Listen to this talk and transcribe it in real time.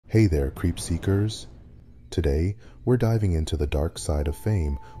Hey there, creep seekers! Today, we're diving into the dark side of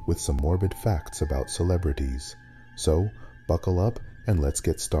fame with some morbid facts about celebrities. So, buckle up and let's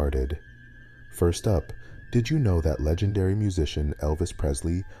get started. First up, did you know that legendary musician Elvis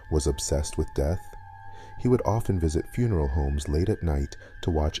Presley was obsessed with death? He would often visit funeral homes late at night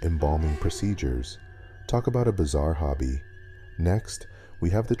to watch embalming procedures. Talk about a bizarre hobby. Next, we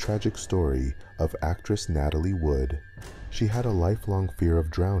have the tragic story of actress Natalie Wood. She had a lifelong fear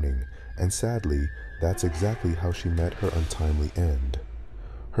of drowning, and sadly, that's exactly how she met her untimely end.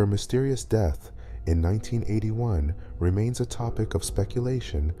 Her mysterious death in 1981 remains a topic of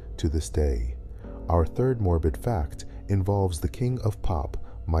speculation to this day. Our third morbid fact involves the king of pop,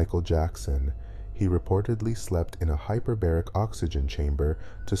 Michael Jackson. He reportedly slept in a hyperbaric oxygen chamber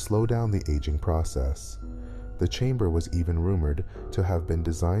to slow down the aging process. The chamber was even rumored to have been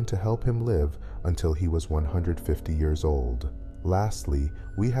designed to help him live until he was 150 years old. Lastly,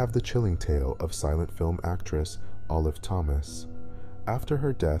 we have the chilling tale of silent film actress Olive Thomas. After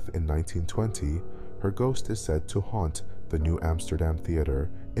her death in 1920, her ghost is said to haunt the New Amsterdam Theater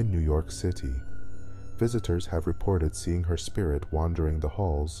in New York City. Visitors have reported seeing her spirit wandering the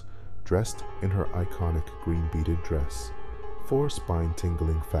halls, dressed in her iconic green beaded dress. 4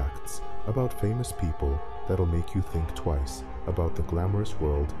 spine-tingling facts about famous people that'll make you think twice about the glamorous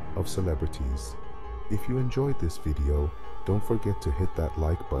world of celebrities. If you enjoyed this video, don't forget to hit that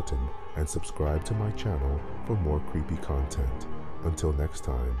like button and subscribe to my channel for more creepy content. Until next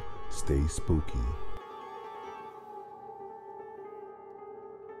time, stay spooky.